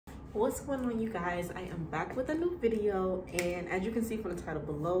What's going on, you guys? I am back with a new video, and as you can see from the title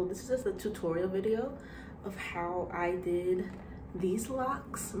below, this is just a tutorial video of how I did these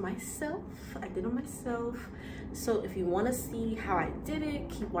locks myself. I did them myself. So if you want to see how I did it,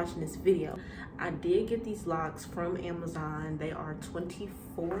 keep watching this video. I did get these locks from Amazon. They are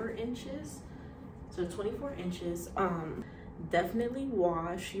 24 inches. So 24 inches. Definitely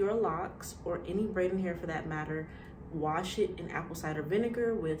wash your locks, or any braiding hair for that matter. Wash it in apple cider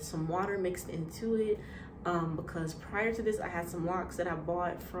vinegar with some water mixed into it, because prior to this I had some locks that I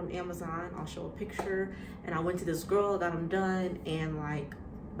bought from Amazon. I'll show a picture, and I went to this girl, got them done, and like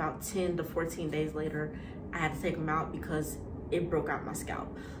about 10 to 14 days later I had to take them out because it broke out my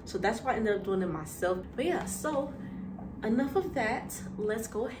scalp. So that's why I ended up doing it myself. But yeah, so enough of that, let's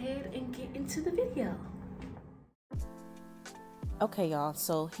go ahead and get into the video. Okay, y'all,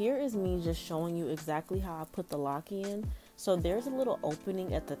 so here is me just showing you exactly how I put the lock in. So there's a little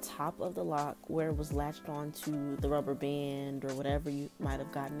opening at the top of the lock where it was latched onto the rubber band or whatever you might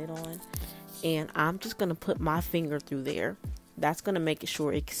have gotten it on. And I'm just going to put my finger through there. That's going to make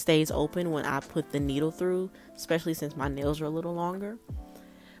sure it stays open when I put the needle through, especially since my nails are a little longer.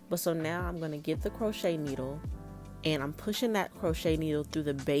 But so now I'm going to get the crochet needle, and I'm pushing that crochet needle through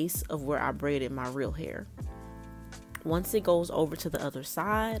the base of where I braided my real hair. Once it goes over to the other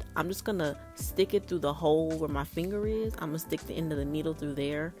side, I'm just gonna stick it through the hole where my finger is. I'm gonna stick the end of the needle through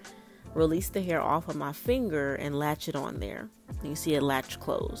there, release the hair off of my finger, and latch it on there. You see it latch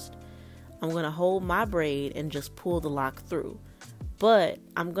closed. I'm gonna hold my braid and just pull the lock through, but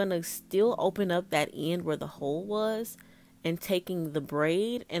I'm gonna still open up that end where the hole was, and taking the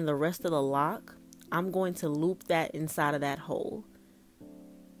braid and the rest of the lock, I'm going to loop that inside of that hole.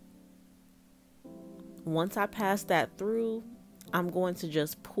 Once I pass that through, I'm going to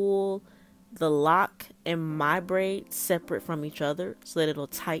just pull the lock and my braid separate from each other so that it'll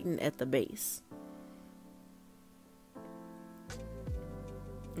tighten at the base.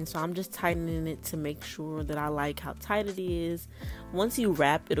 And so I'm just tightening it to make sure that I like how tight it is. Once you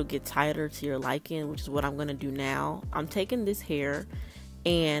wrap, it'll get tighter to your liking, which is what I'm going to do now. I'm taking this hair,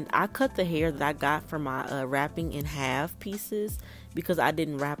 and I cut the hair that I got from my wrapping in half pieces because I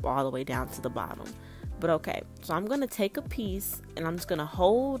didn't wrap all the way down to the bottom. But okay, so I'm going to take a piece, and I'm just going to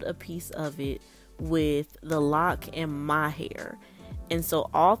hold a piece of it with the lock and my hair. And so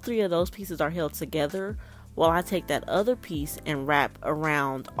all three of those pieces are held together while I take that other piece and wrap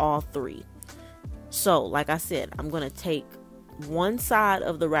around all three. So like I said, I'm going to take one side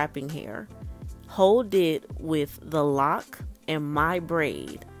of the wrapping hair, hold it with the lock and my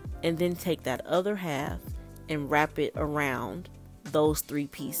braid, and then take that other half and wrap it around those three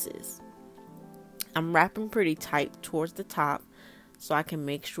pieces. I'm wrapping pretty tight towards the top so I can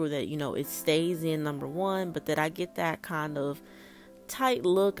make sure that, you know, it stays in, number one, but that I get that kind of tight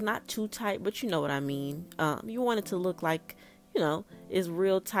look, not too tight, but you know what I mean. You want it to look like, you know, it's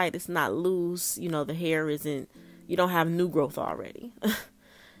real tight. It's not loose. You know, the hair isn't, you don't have new growth already.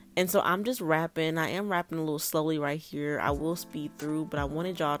 And so I'm just wrapping. I am wrapping a little slowly right here. I will speed through, but I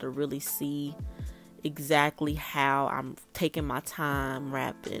wanted y'all to really see exactly how I'm taking my time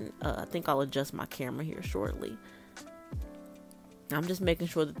wrapping. I think I'll adjust my camera here shortly. I'm just making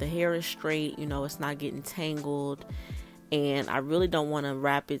sure that the hair is straight, you know, it's not getting tangled, and I really don't want to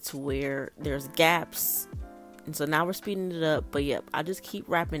wrap it to where there's gaps. And so now we're speeding it up, but yep, I just keep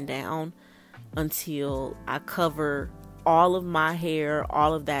wrapping down until I cover all of my hair,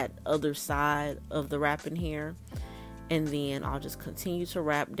 all of that other side of the wrapping hair, and then I'll just continue to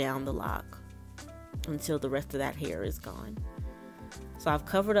wrap down the lock until the rest of that hair is gone. So I've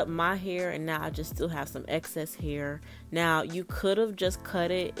covered up my hair, and now I just still have some excess hair. Now you could have just cut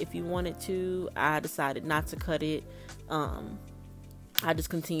it if you wanted to. I decided not to cut it. I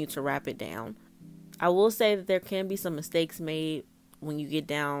just continue to wrap it down. I will say that there can be some mistakes made when you get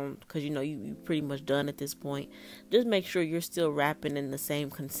down, because you know you're pretty much done at this point. Just make sure you're still wrapping in the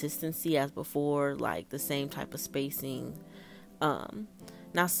same consistency as before, like the same type of spacing.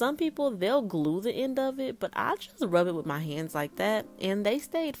 Now some people, they'll glue the end of it, but I just rub it with my hands like that, and they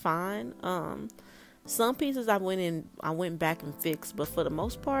stayed fine. Some pieces I went back and fixed, but for the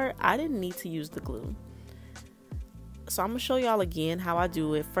most part I didn't need to use the glue. So I'm gonna show y'all again how I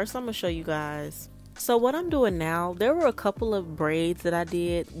do it. First I'm gonna show you guys. So what I'm doing now, there were a couple of braids that I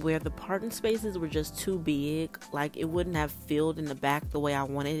did where the parting spaces were just too big, like it wouldn't have filled in the back the way I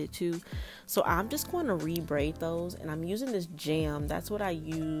wanted it to. So I'm just going to re-braid those, and I'm using this jam. That's what I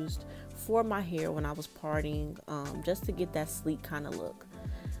used for my hair when I was parting, just to get that sleek kind of look.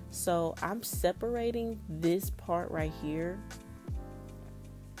 So I'm separating this part right here.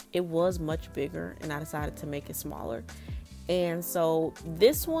 It was much bigger, and I decided to make it smaller. And so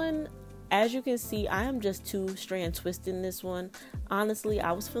this one, as you can see, I am just 2 strand twisting this one. Honestly,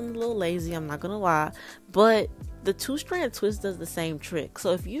 I was feeling a little lazy, I'm not gonna lie, but the 2 strand twist does the same trick.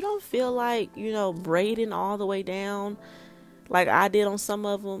 So if you don't feel like, braiding all the way down like I did on some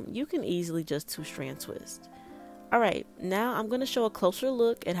of them, you can easily just 2 strand twist. Alright, now I'm going to show a closer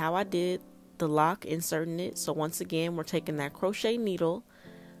look at how I did the lock, inserting it. So once again, we're taking that crochet needle.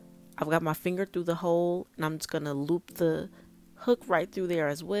 I've got my finger through the hole, and I'm just going to loop the hook right through there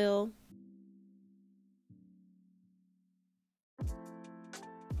as well.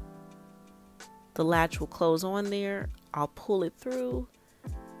 The latch will close on there. I'll pull it through.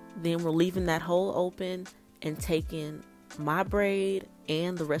 Then we're leaving that hole open and taking my braid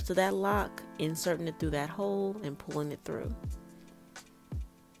and the rest of that lock, inserting it through that hole and pulling it through.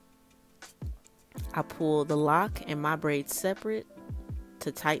 I pull the lock and my braid separate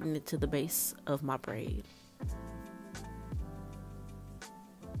to tighten it to the base of my braid.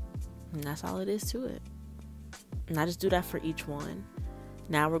 And that's all it is to it. And I just do that for each one.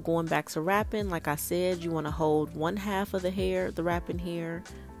 Now we're going back to wrapping. Like I said, you want to hold 1/2 of the hair, the wrapping hair,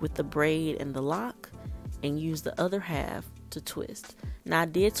 with the braid and the lock, and use the other half to twist. Now I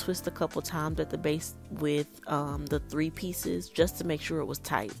did twist a couple times at the base with the 3 pieces just to make sure it was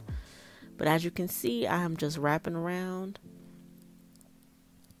tight. But as you can see, I am just wrapping around.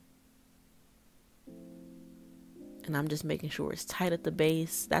 And I'm just making sure it's tight at the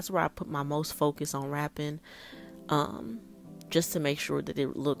base. That's where I put my most focus on wrapping. Just to make sure that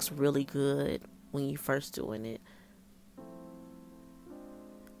it looks really good when you first doing it.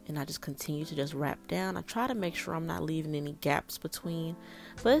 And I just continue to just wrap down. I try to make sure I'm not leaving any gaps between,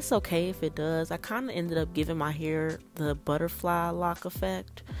 but it's okay if it does. I kind of ended up giving my hair the butterfly lock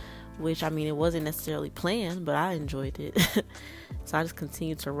effect, which, I mean, it wasn't necessarily planned, but I enjoyed it. So I just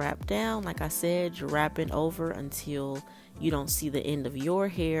continue to wrap down. Like I said, you're wrapping over until you don't see the end of your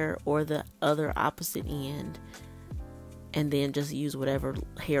hair or the other opposite end. And then just use whatever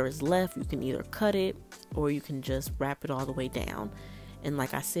hair is left. You can either cut it or you can just wrap it all the way down. And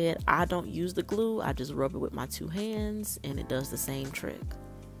like I said, I don't use the glue. I just rub it with my 2 hands and it does the same trick.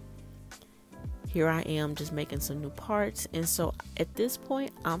 Here I am just making some new parts. And so at this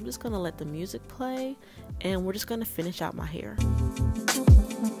point, I'm just going to let the music play and we're just going to finish out my hair.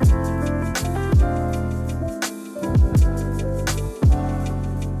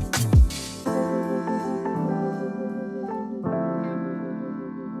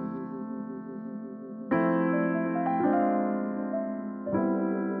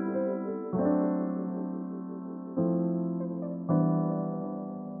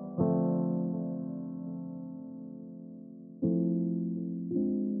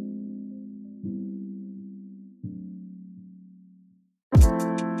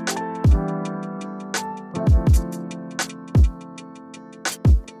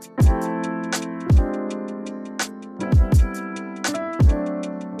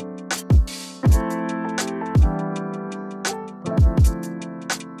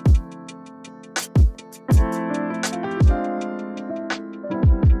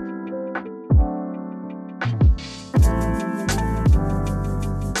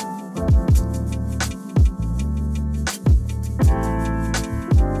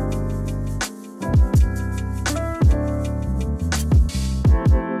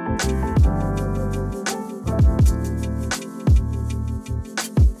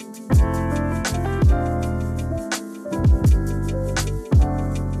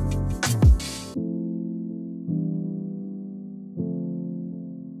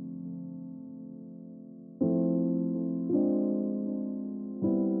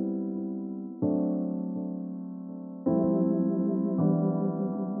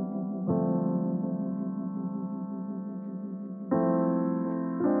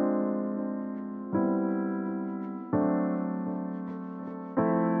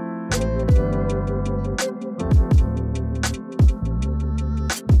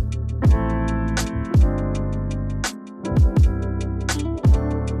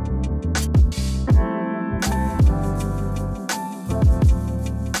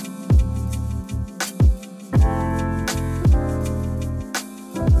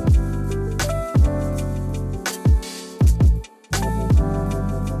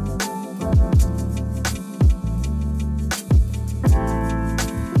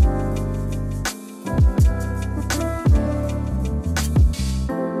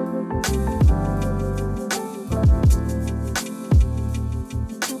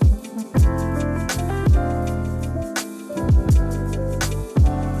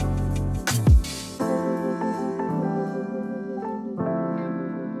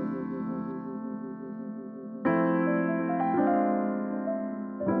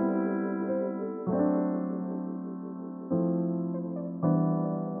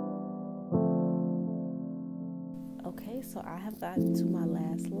 so I have gotten to my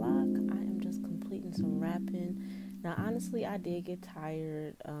last lock. I am just completing some wrapping. Now, honestly, I did get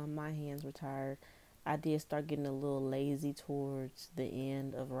tired. My hands were tired. I did start getting a little lazy towards the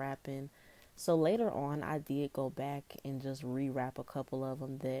end of wrapping. So later on, I did go back and just rewrap a couple of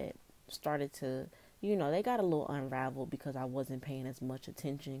them that started to, they got a little unraveled because I wasn't paying as much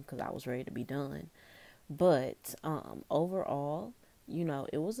attention because I was ready to be done. But overall,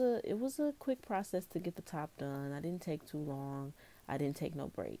 it was a quick process to get the top done. I didn't take too long. I didn't take no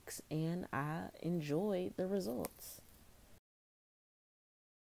breaks, and I enjoyed the results.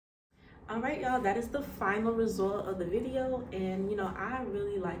 Alright, y'all, that is the final result of the video, and I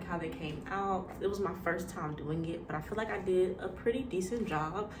really like how they came out. It was my first time doing it, but I feel like I did a pretty decent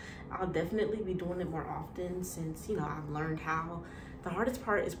job. I'll definitely be doing it more often since I've learned how. The hardest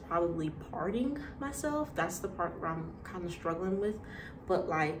part is probably parting myself. That's the part where I'm kind of struggling with, but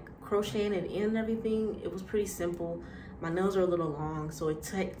like crocheting it in and everything, it was pretty simple. My nails are a little long, so it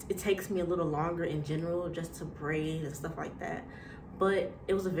takes me a little longer in general just to braid and stuff like that. But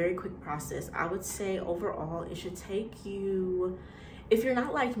it was a very quick process. I would say overall it should take you, if you're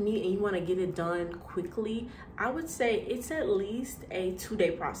not like me and you want to get it done quickly, I would say it's at least a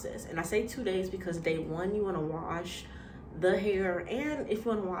 2-day process. And I say 2 days because day 1 you want to wash the hair, and if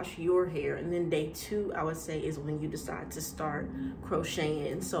you want to wash your hair, and then day 2 I would say is when you decide to start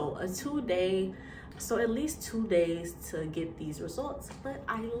crocheting. So a 2-day, so at least 2 days to get these results. But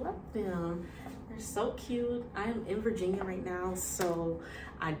I love them. They're so cute. I am in Virginia right now, so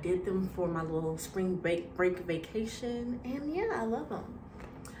I did them for my little spring break vacation, and yeah, I love them.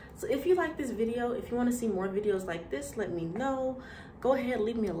 So if you like this video, if you want to see more videos like this, let me know. Go ahead,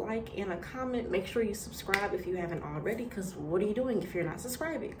 leave me a like and a comment. Make sure you subscribe if you haven't already, because what are you doing if you're not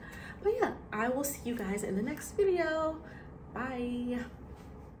subscribing? But yeah, I will see you guys in the next video. Bye.